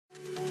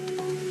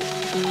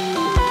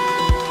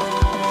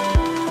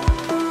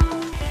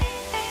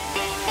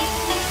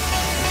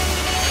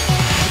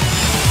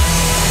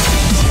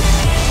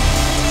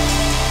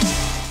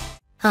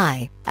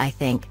I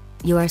think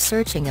you are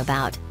searching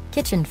about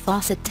kitchen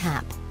faucet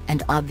tap,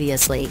 and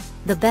obviously,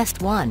 the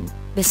best one.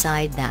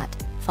 Beside that,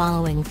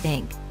 following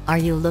think, are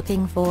you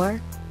looking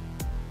for?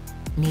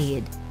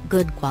 Need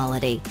good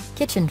quality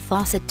kitchen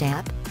faucet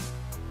tap?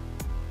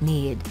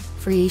 Need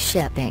free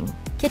shipping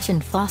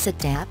kitchen faucet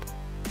tap?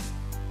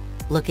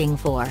 Looking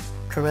for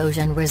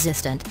corrosion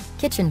resistant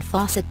kitchen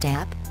faucet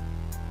tap?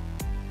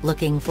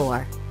 Looking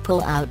for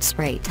pull-out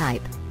spray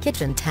type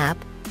kitchen tap?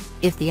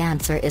 If the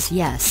answer is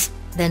yes,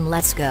 then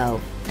let's go,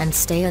 and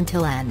stay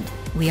until end.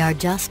 We are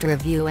just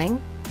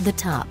reviewing the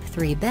top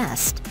 3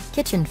 best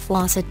kitchen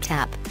faucet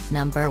tap.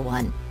 Number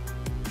 1.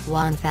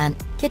 Wanfan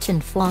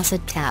kitchen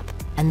faucet tap,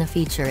 and the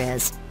feature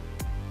is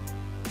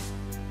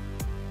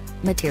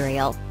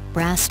material,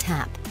 brass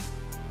tap.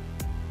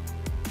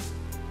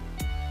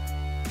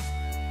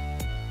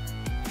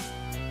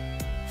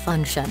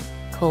 Function,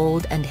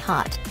 cold and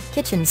hot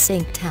kitchen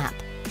sink tap.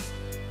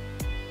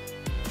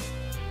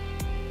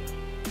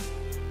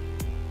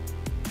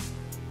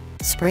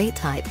 Spray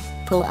type,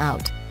 pull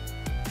out.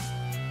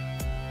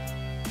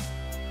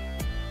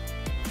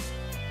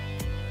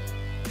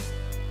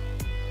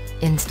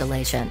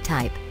 Installation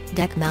type,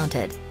 deck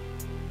mounted.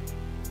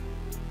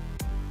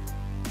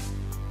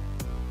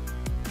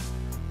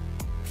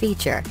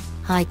 Feature,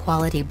 high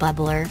quality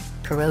bubbler,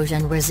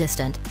 corrosion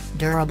resistant,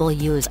 durable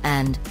use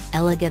and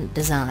elegant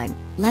design.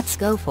 Let's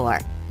go for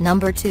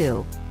number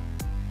 2.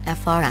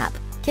 FRAP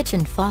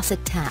kitchen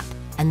faucet tap,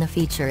 and the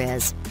feature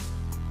is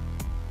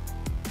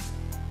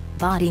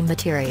body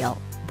material,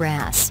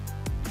 brass.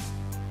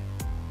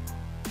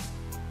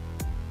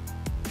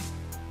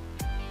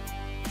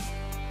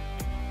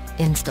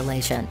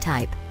 Installation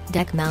type,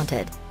 deck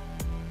mounted.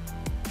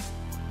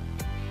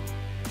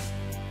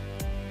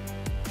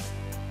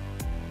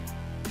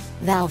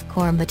 Valve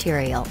core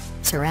material,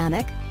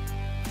 ceramic.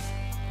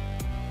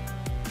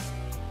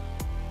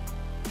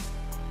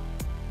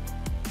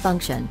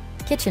 Function,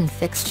 kitchen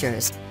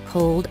fixtures,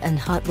 cold and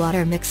hot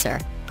water mixer,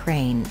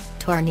 crane,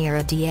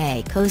 Torneira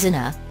da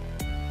Cozinha.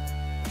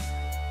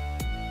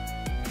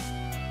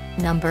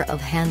 Number of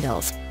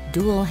handles,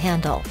 dual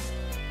handle.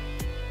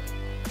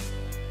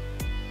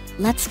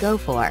 Let's go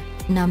for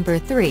number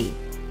 3.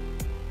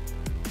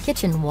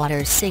 Kitchen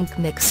water sink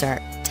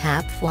mixer,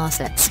 tap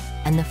faucets,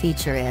 and the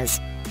feature is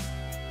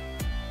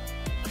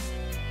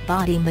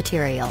body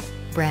material,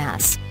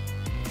 brass.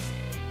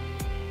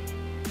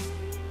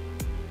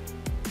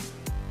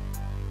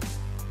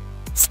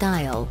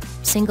 Style,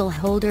 single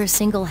holder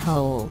single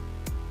hole.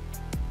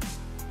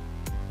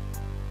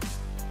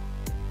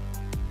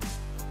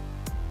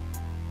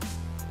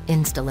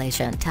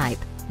 Installation type,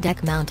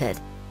 deck mounted.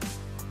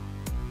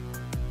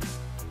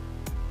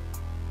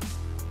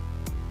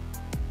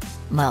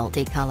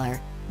 Multicolor,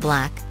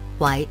 black,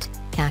 white,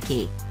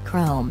 khaki,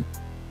 chrome.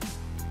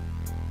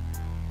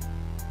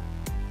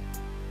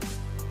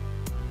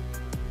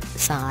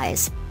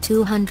 Size,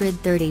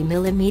 230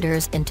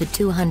 mm into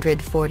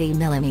 240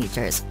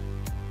 mm.